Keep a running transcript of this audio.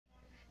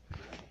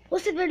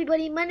What's up,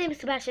 everybody? My name is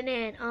Sebastian,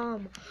 and oh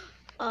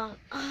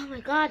my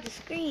God, the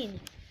screen.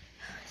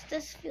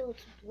 This feels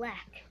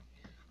black.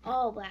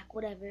 All black,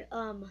 whatever.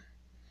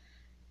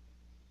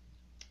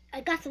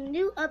 I got some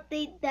new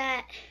update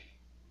that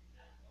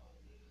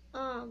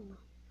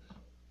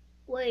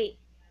wait,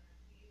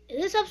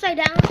 is this upside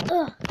down?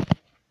 Ugh.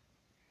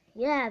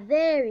 Yeah,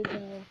 there we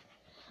go.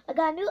 I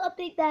got a new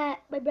update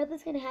that my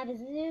brother's gonna have his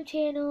new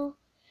channel,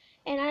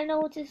 and I don't know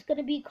what it's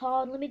gonna be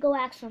called. Let me go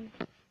ask him.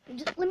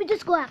 Let me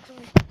just go ask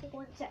him. Take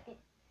 1 second.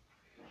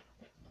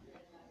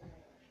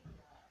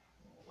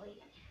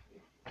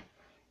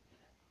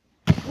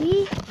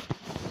 Wait.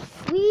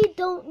 We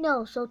don't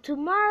know. So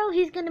tomorrow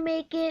he's gonna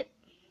make it,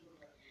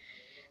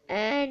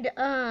 and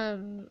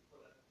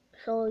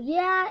so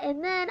yeah,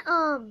 and then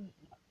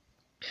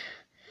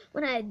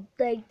when I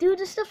do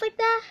the stuff like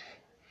that,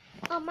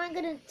 I'm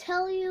gonna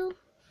tell you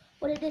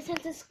what it is and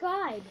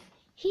subscribe.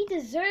 He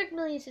deserved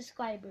million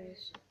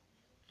subscribers.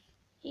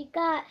 He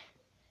got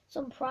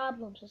some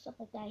problems and stuff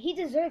like that. He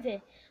deserved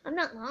it. I'm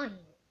not lying.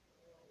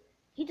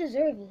 He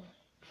deserved it.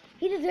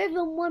 He deserved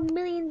the 1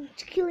 million,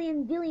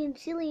 killion, billion,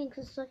 zillion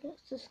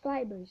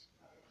subscribers.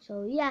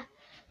 So yeah,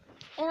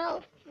 and I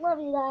love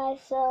you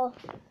guys. So,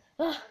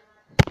 oh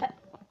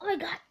my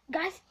God,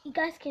 guys, you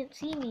guys can't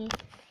see me.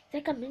 It's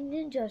like I'm a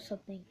ninja or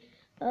something.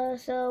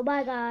 So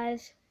bye,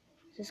 guys.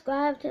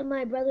 Subscribe to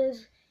my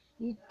brother's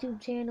YouTube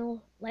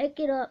channel.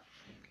 Like it up.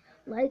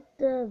 Like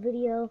the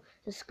video.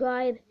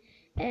 Subscribe.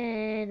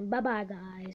 And bye-bye, guys.